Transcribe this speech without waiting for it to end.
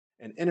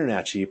And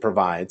InterNACHI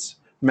provides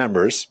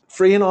members,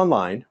 free and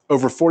online,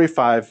 over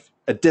 45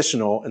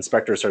 additional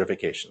inspector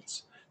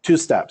certifications. 2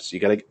 steps.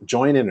 You got to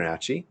join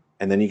InterNACHI,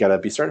 and then you got to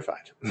be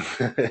certified.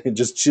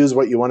 Just choose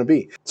what you want to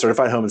be.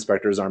 Certified home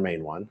inspector is our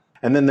main one.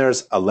 And then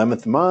there's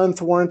 11th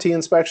month warranty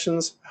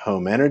inspections,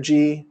 home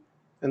energy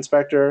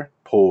inspector,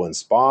 pool and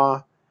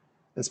spa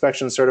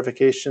inspection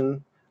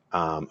certification,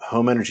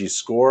 home energy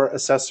score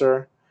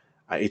assessor,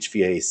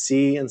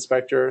 HVAC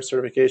inspector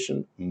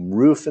certification,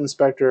 roof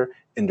inspector,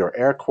 indoor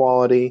air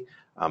quality,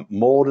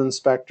 mold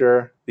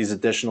inspector. These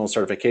additional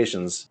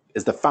certifications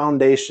is the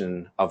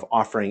foundation of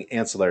offering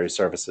ancillary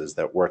services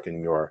that work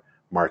in your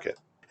market.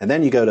 And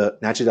then you go to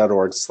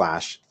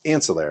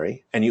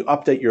nachi.org/ancillary and you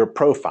update your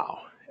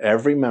profile.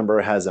 Every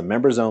member has a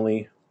members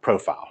only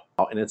profile,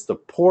 and it's the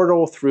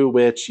portal through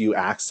which you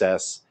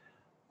access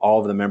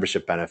all of the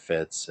membership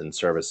benefits and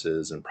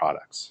services and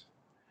products.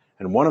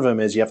 And one of them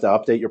is you have to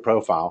update your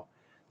profile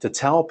to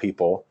tell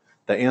people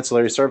the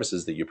ancillary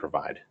services that you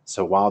provide.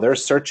 So while they're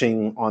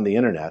searching on the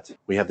internet,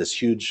 we have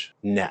this huge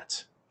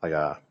net.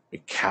 We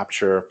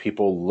capture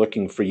people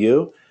looking for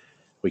you.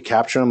 We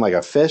capture them like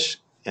a fish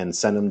and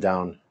send them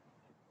down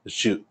the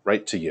chute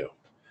right to you.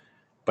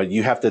 But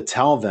you have to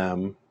tell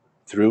them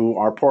through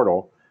our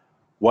portal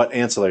what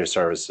ancillary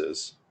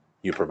services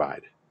you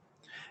provide.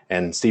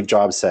 And Steve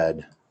Jobs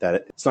said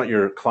that it's not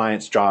your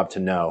client's job to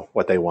know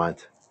what they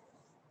want.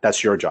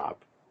 That's your job.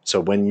 So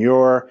when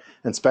you're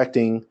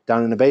inspecting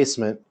down in the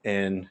basement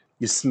and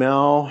you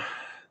smell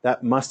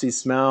that musty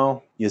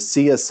smell, you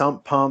see a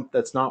sump pump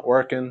that's not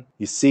working,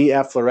 you see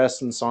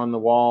efflorescence on the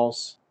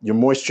walls, your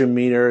moisture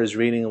meter is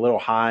reading a little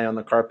high on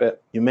the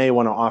carpet, you may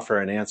want to offer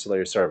an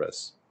ancillary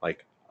service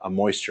like a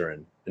moisture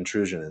and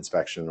intrusion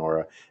inspection or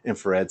an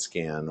infrared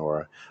scan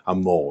or a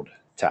mold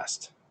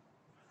test.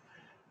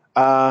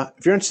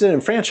 If you're interested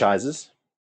in franchises,